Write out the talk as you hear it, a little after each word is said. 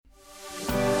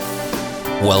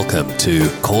Welcome to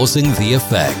Causing the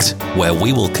Effect, where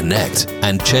we will connect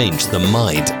and change the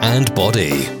mind and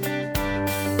body.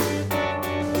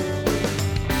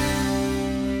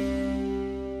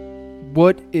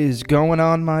 What is going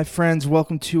on, my friends?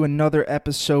 Welcome to another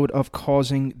episode of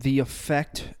Causing the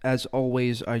Effect. As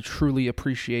always, I truly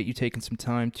appreciate you taking some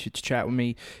time to chat with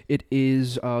me. It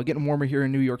is getting warmer here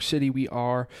in New York City. We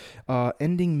are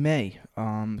ending May.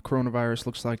 The coronavirus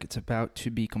looks like it's about to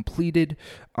be completed.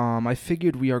 I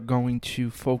figured we are going to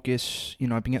focus,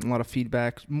 I've been getting a lot of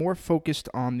feedback, more focused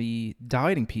on the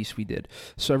dieting piece we did.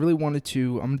 So I really wanted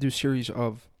to, I'm going to do a series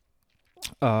of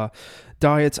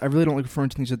diets. I really don't like referring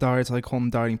to things as diets. I like calling them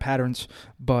dieting patterns,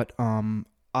 but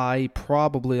I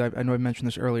know I mentioned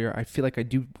this earlier, I feel like I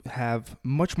do have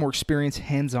much more experience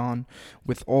hands-on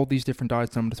with all these different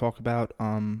diets that I'm going to talk about.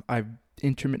 I've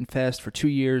intermittent fast for 2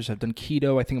 years. I've done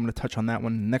keto. I think I'm going to touch on that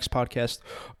one in the next podcast,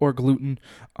 or gluten.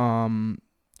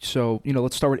 So,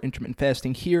 let's start with intermittent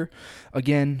fasting here.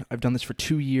 Again, I've done this for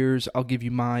 2 years. I'll give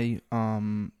you my,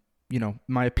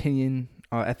 my opinion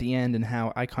at the end and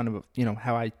how I kind of,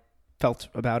 how I felt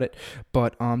about it.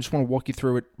 But just want to walk you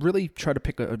through it, really try to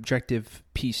pick an objective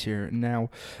piece here. Now,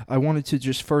 I wanted to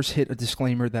just first hit a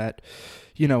disclaimer that,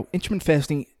 intermittent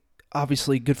fasting,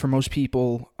 obviously good for most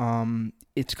people.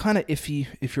 It's kind of iffy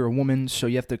if you're a woman, so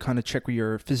you have to kind of check with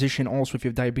your physician. Also, if you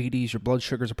have diabetes, your blood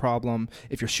sugar is a problem.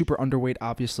 If you're super underweight,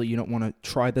 obviously you don't want to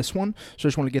try this one. So I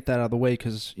just want to get that out of the way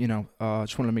because,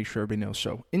 just want to make sure everybody knows.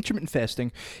 So intermittent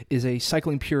fasting is a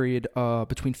cycling period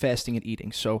between fasting and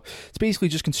eating. So it's basically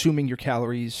just consuming your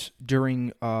calories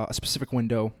during a specific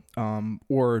window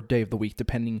or day of the week,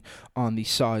 depending on the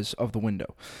size of the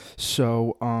window.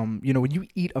 So, when you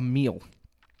eat a meal,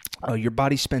 your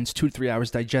body spends 2 to 3 hours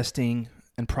digesting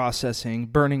and processing,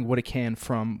 burning what it can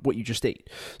from what you just ate.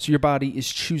 So your body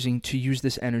is choosing to use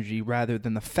this energy rather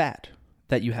than the fat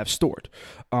that you have stored.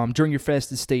 During your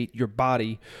fasted state, your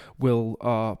body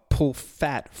will pull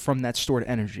fat from that stored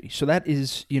energy. So that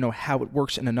is, how it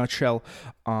works in a nutshell.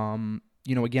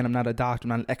 Again, I'm not a doctor, I'm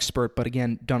not an expert, but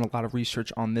again, done a lot of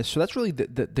research on this. So that's really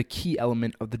the key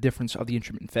element of the difference of the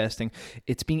intermittent fasting.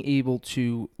 It's being able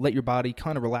to let your body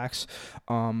kind of relax,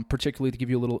 particularly to give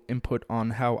you a little input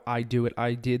on how I do it.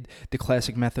 I did the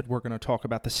classic method. We're going to talk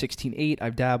about the 16-8.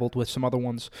 I've dabbled with some other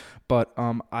ones, but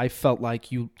I felt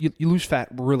like you lose fat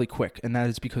really quick, and that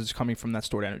is because it's coming from that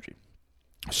stored energy.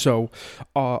 So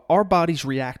our bodies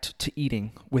react to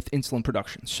eating with insulin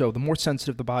production. So the more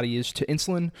sensitive the body is to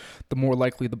insulin, the more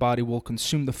likely the body will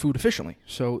consume the food efficiently.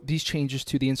 So these changes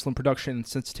to the insulin production and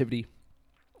sensitivity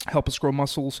help us grow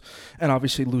muscles and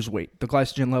obviously lose weight. The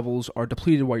glycogen levels are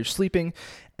depleted while you're sleeping,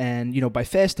 and by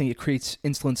fasting it creates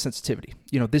insulin sensitivity.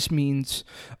 This means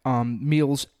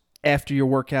meals after your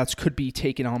workouts could be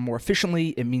taken on more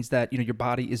efficiently. It means that your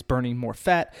body is burning more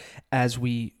fat as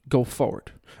we go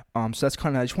forward. So that's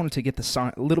kind of, I just wanted to get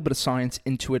a little bit of science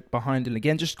into it behind it. And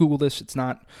again, just Google this. It's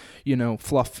not,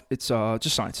 fluff. It's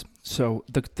just science. So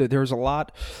there's a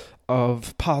lot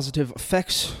of positive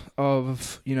effects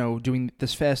of, doing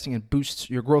this fasting. and boosts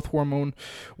your growth hormone,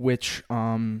 which,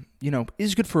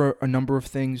 is good for a number of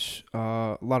things.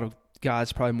 A lot of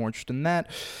guys probably more interested in that,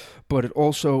 but it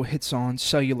also hits on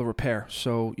cellular repair.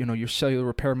 So, your cellular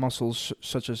repair muscles,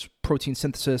 such as protein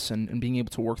synthesis and being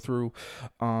able to work through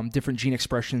different gene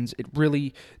expressions,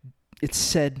 it's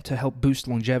said to help boost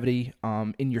longevity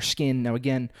in your skin. Now,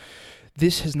 again,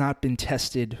 this has not been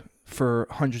tested for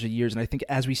hundreds of years, and I think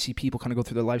as we see people kind of go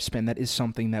through their lifespan, that is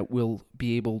something that will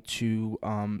be able to,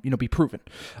 be proven.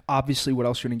 Obviously, what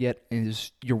else you're going to get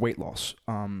is your weight loss.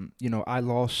 I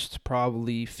lost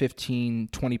probably 15,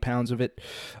 20 pounds of it,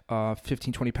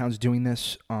 15, 20 pounds doing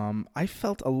this. I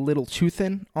felt a little too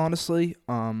thin, honestly.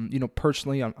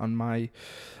 Personally, on my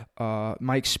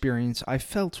experience, I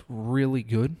felt really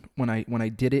good when I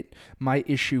did it. My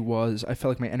issue was I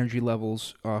felt like my energy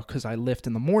levels, because I lift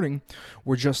in the morning,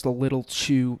 were just a little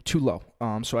too low.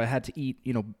 So I had to eat,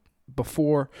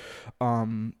 before,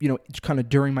 kind of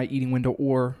during my eating window,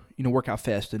 or, work out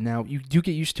fasted. Now, you do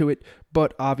get used to it,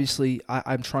 but obviously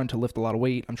I'm trying to lift a lot of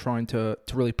weight. I'm trying to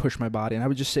really push my body. And I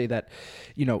would just say that,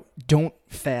 don't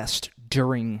fast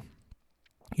during,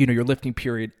 your lifting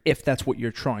period if that's what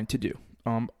you're trying to do.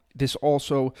 This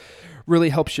also really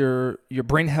helps your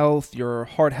brain health, your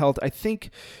heart health. I think,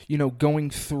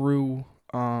 going through,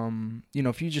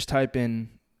 if you just type in,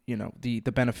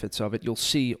 the benefits of it, you'll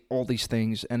see all these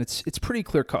things, and it's pretty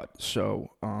clear cut.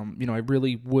 So, I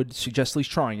really would suggest at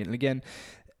least trying it. And again,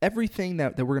 everything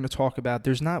that we're going to talk about,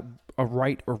 there's not a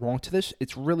right or wrong to this.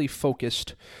 It's really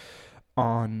focused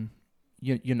on,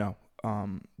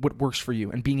 what works for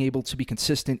you, and being able to be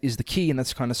consistent is the key. And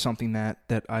that's kind of something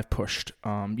that I've pushed.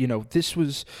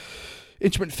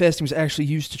 Intermittent fasting was actually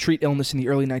used to treat illness in the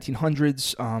early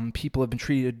 1900s. People have been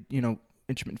treated,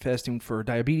 intermittent fasting for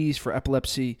diabetes, for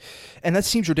epilepsy, and that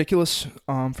seems ridiculous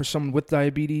for someone with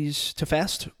diabetes to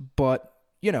fast, but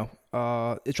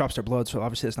it drops their blood, so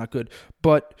obviously that's not good.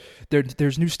 But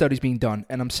there's new studies being done,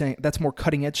 and I'm saying that's more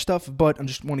cutting edge stuff. But I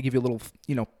just want to give you a little,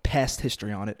 past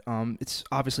history on it. It's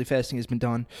obviously fasting has been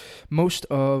done. Most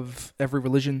of every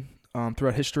religion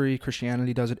throughout history,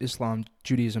 Christianity does it, Islam,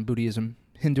 Judaism, Buddhism,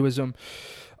 Hinduism.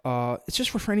 It's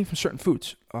just refraining from certain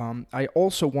foods. I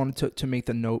also wanted to make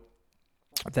the note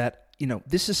that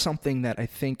this is something that I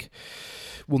think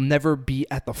will never be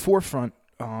at the forefront.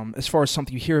 As far as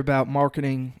something you hear about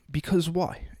marketing, because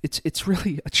why? It's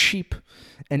really a cheap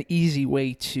and easy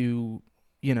way to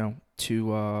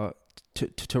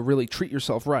really treat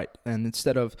yourself right. And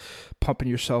instead of pumping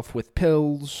yourself with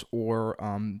pills or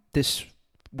this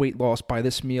weight loss by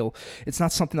this meal, it's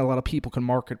not something that a lot of people can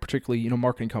market, particularly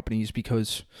marketing companies,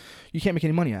 because you can't make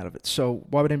any money out of it. So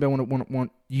why would anybody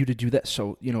want you to do this?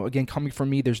 So again, coming from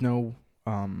me, there's no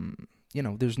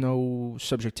there's no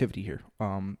subjectivity here.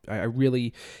 I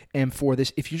really am for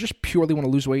this. If you just purely want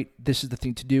to lose weight, this is the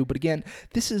thing to do. But again,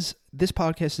 this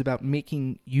podcast is about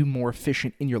making you more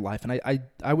efficient in your life. And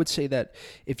I would say that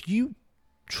if you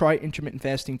try intermittent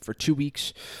fasting for 2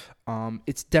 weeks,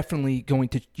 it's definitely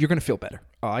you're going to feel better.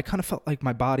 I kind of felt like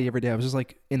my body every day, I was just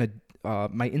like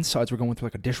my insides were going through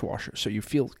like a dishwasher. So you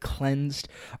feel cleansed.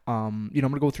 I'm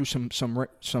going to go through some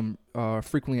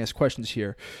frequently asked questions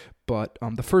here. But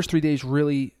the first 3 days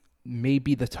really may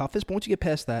be the toughest. But once you get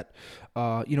past that,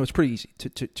 it's pretty easy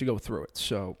to go through it.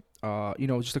 So,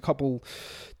 just a couple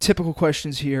typical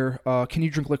questions here. Can you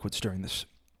drink liquids during this?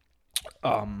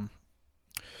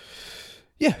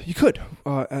 Yeah, you could.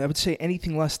 I would say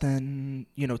anything less than,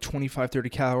 25, 30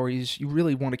 calories. You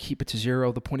really want to keep it to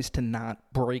zero. The point is to not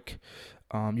break.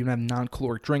 You don't have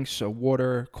non-caloric drinks, so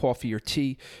water, coffee, or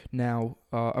tea. Now,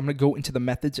 I'm going to go into the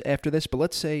methods after this, but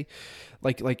let's say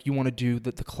like you want to do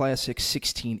the classic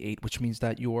 16-8, which means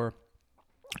that you're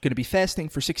going to be fasting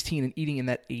for 16 and eating in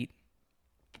that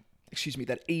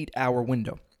 8-hour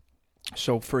window.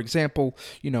 So, for example,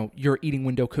 your eating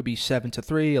window could be 7 to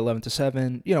 3, 11 to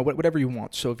 7, whatever you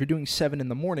want. So if you're doing 7 in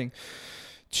the morning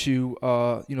to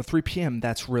 3 p.m.,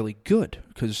 that's really good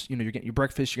because you're getting your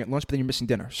breakfast, you're getting lunch, but then you're missing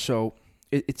dinner. So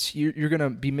you're going to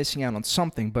be missing out on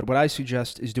something. But what I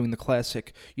suggest is doing the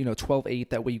classic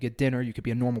 12-8. That way you get dinner. You could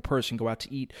be a normal person, go out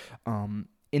to eat.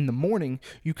 In the morning,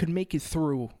 you could make it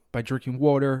through by drinking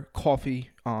water, coffee,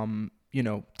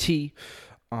 tea,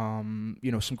 some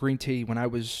green tea. When I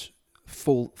was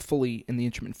fully in the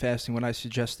intermittent fasting, when I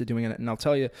suggested doing it, and I'll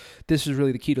tell you, this is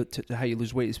really the key to how you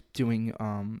lose weight, is doing,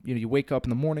 you wake up in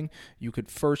the morning, you could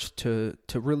first, to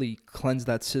really cleanse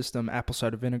that system, apple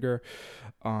cider vinegar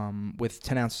with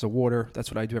 10 ounces of water. That's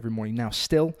what I do every morning now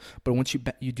still. But once you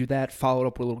do that, follow it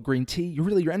up with a little green tea,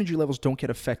 your energy levels don't get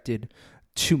affected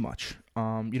too much.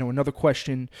 Another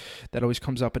question that always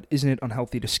comes up, isn't it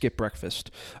unhealthy to skip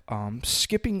breakfast?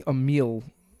 Skipping a meal,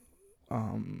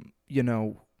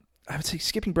 I would say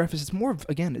skipping breakfast, it's more of,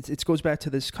 again, it goes back to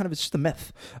this kind of, it's just a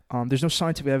myth. There's no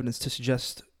scientific evidence to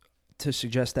suggest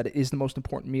that it is the most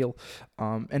important meal.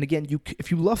 And again,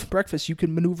 if you love breakfast, you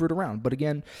can maneuver it around. But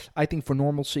again, I think for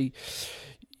normalcy,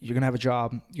 you're going to have a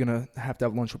job, you're going to have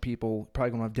lunch with people, probably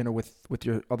going to have dinner with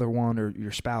your other one or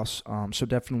your spouse. So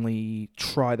definitely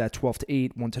try that 12 to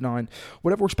 8, 1 to 9,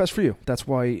 whatever works best for you. That's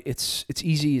why it's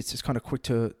easy. It's just kind of quick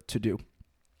to do.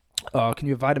 Can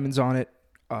you have vitamins on it?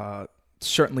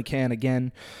 Certainly can.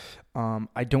 Again,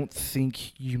 I don't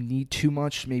think you need too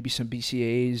much, maybe some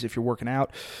BCAAs if you're working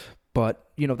out,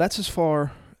 but that's as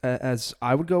far as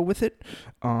I would go with it.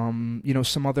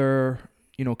 Some other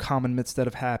common myths that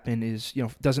have happened is,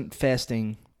 doesn't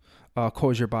fasting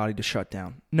cause your body to shut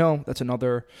down? No, that's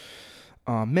another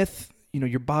myth.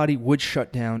 Your body would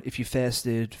shut down if you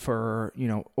fasted for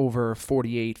over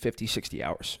 48, 50, 60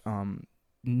 hours.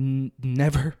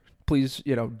 Never. Please,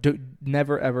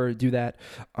 never ever do that.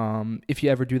 If you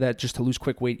ever do that just to lose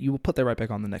quick weight, you will put that right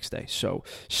back on the next day. So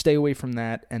stay away from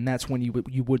that, and that's when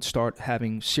you would start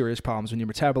having serious problems in your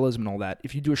metabolism and all that.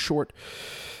 If you do a short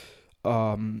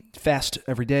fast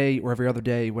every day or every other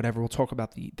day, whatever, we'll talk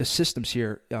about the systems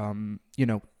here.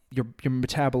 Your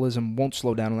metabolism won't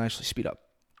slow down and actually speed up.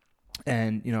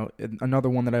 And, another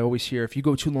one that I always hear, if you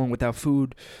go too long without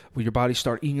food, will your body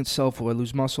start eating itself? Will I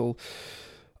lose muscle?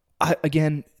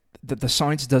 Again, the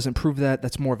science doesn't prove that.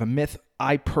 That's more of a myth.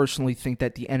 I personally think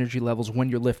that the energy levels when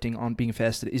you're lifting on being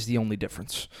fasted is the only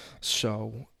difference.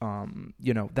 So,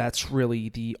 that's really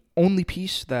the only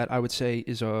piece that I would say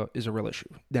is a real issue.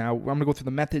 Now, I'm going to go through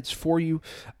the methods for you.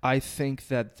 I think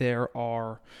that there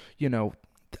are,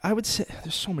 I would say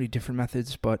there's so many different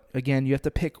methods, but again, you have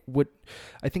to pick what.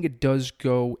 I think it does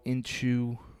go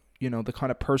into, the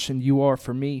kind of person you are.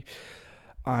 For me,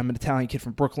 I'm an Italian kid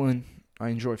from Brooklyn. I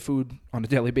enjoy food on a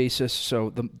daily basis, so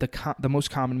the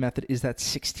most common method is that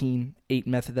 16-8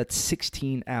 method. That's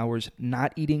 16 hours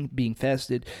not eating, being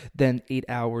fasted, then 8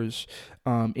 hours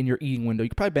in your eating window. You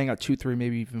could probably bang out 2, 3,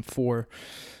 maybe even 4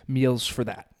 meals for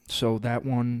that. So that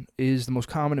one is the most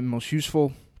common and most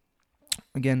useful.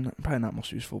 Again, probably not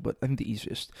most useful, but I think the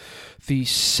easiest. The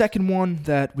second one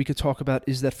that we could talk about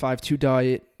is that 5-2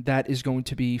 diet. That is going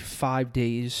to be 5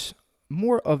 days,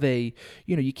 more of a,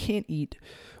 you can't eat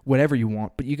whatever you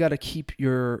want, but you got to keep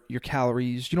your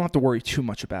calories. You don't have to worry too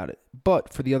much about it.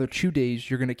 But for the other 2 days,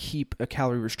 you're going to keep a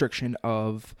calorie restriction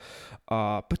of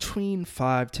between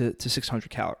 500 to 600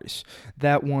 calories.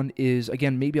 That one is,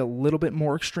 again, maybe a little bit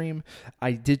more extreme.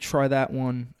 I did try that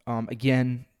one.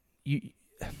 Again,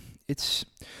 it's,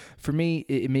 for me,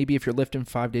 it maybe if you're lifting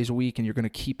 5 days a week and you're going to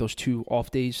keep those 2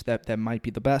 off days, that might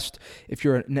be the best. If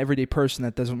you're an everyday person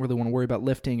that doesn't really want to worry about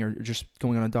lifting or just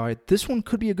going on a diet, this one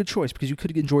could be a good choice because you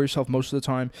could enjoy yourself most of the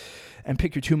time and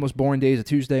pick your 2 most boring days, a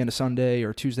Tuesday and a Sunday,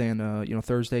 or Tuesday and a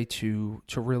Thursday, to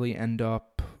really end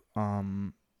up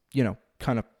kind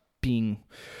of being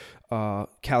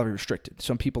calorie restricted.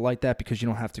 Some people like that because you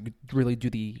don't have to really do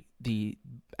the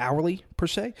hourly per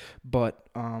se, but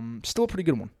still a pretty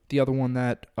good one. The other one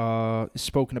that is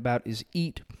spoken about is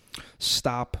eat,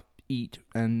 stop, eat,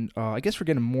 and I guess we're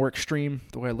getting more extreme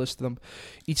the way I listed them.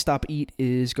 Eat, stop, eat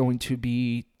is going to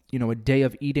be a day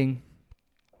of eating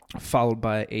followed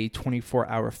by a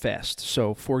 24-hour fast.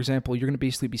 So, for example, you're going to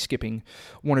basically be skipping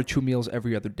 1 or 2 meals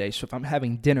every other day. So if I'm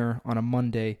having dinner on a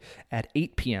Monday at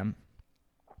 8 p.m.,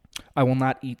 I will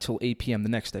not eat till 8 p.m. the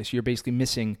next day. So you're basically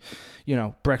missing,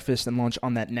 breakfast and lunch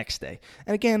on that next day.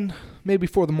 And again, maybe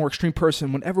for the more extreme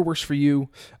person, whatever works for you,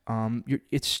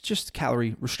 it's just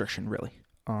calorie restriction, really.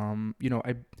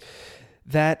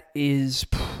 That is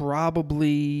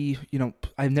probably,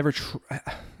 I've never,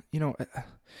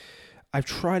 I've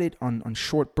tried it on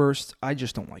short bursts. I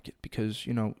just don't like it because,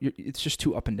 it's just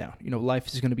too up and down. Life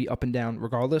is going to be up and down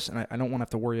regardless, and I don't want to have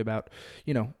to worry about,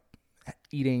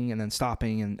 eating and then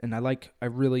stopping, and I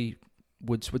really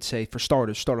would say, for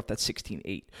starters, start off that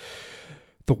 16-8.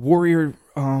 The warrior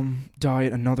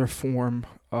diet, another form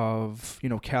of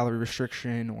calorie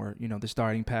restriction, or this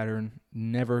dieting pattern.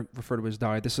 Never refer to it as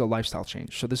diet. This is a lifestyle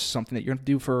change. So this is something that you're going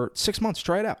to do for 6 months.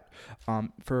 Try it out.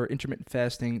 For intermittent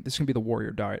fasting, this is going to be the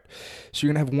warrior diet. So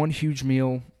you're going to have one huge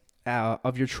meal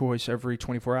of your choice every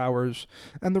 24 hours,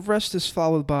 and the rest is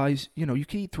followed by, you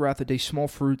can eat throughout the day small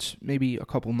fruits, maybe a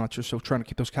couple nuts or so, trying to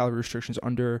keep those calorie restrictions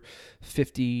under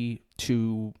 50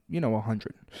 to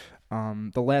 100.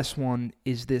 The last one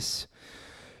is this.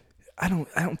 I don't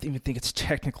even think it's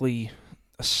technically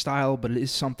a style, but it is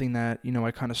something that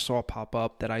I kind of saw pop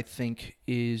up that I think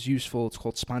is useful. It's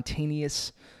called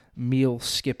spontaneous meal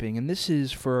skipping, and this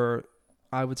is for,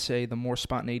 I would say, the more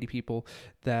spontaneity people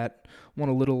that want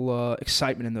a little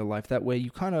excitement in their life. That way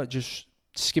you kind of just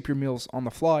skip your meals on the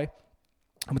fly.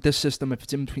 And with this system, if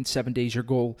it's in between 7 days, your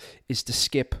goal is to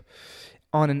skip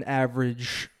on an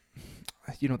average,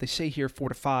 they say here 4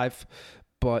 to 5,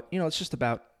 but, it's just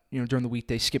about, during the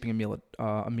weekday, skipping a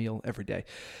meal every day.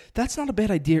 That's not a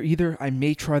bad idea either. I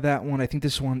may try that one. I think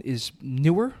this one is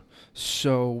newer.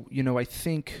 So, I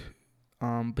think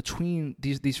between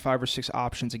these 5 or 6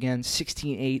 options, again,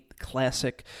 16-8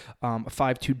 classic, a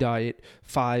 5-2 diet,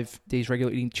 5 days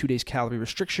regular eating, 2 days calorie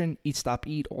restriction, eat, stop,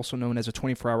 eat, also known as a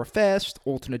 24-hour fast,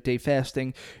 alternate day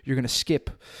fasting. You're going to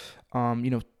skip,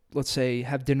 let's say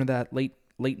have dinner that late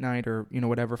night, or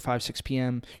whatever, 5-6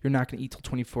 p.m. You're not going to eat till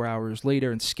 24 hours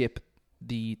later and skip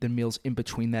the meals in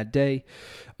between that day.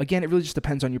 Again, it really just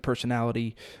depends on your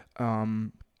personality.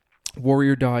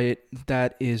 Warrior diet,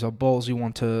 that is a ballsy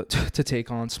one to take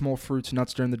on. Small fruits,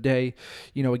 nuts during the day.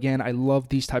 Again, I love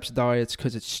these types of diets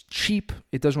because it's cheap.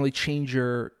 It doesn't really change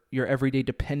your everyday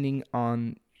depending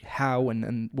on how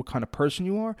and what kind of person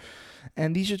you are.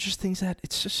 And these are just things that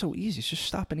it's just so easy. It's just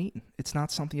stopping eating. It's not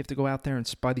something you have to go out there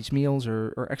and buy these meals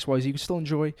or XYZ. You can still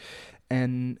enjoy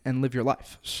and live your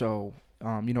life. So,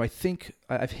 I think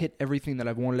I've hit everything that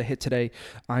I've wanted to hit today.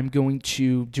 I'm going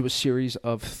to do a series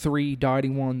of 3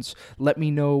 dieting ones. Let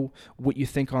me know what you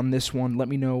think on this one. Let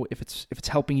me know if it's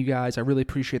helping you guys. I really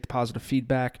appreciate the positive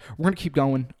feedback. We're going to keep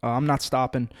going. I'm not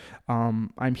stopping.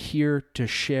 I'm here to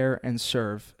share and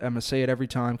serve. I'm going to say it every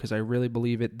time because I really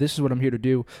believe it. This is what I'm here to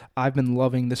do. I've been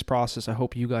loving this process. I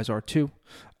hope you guys are too.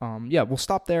 We'll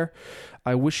stop there.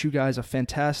 I wish you guys a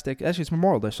fantastic, actually it's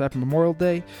Memorial Day, so happy Memorial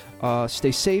Day.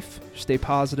 Stay safe, stay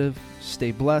positive,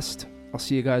 stay blessed. I'll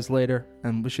see you guys later,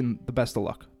 and wishing the best of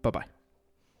luck. Bye-bye.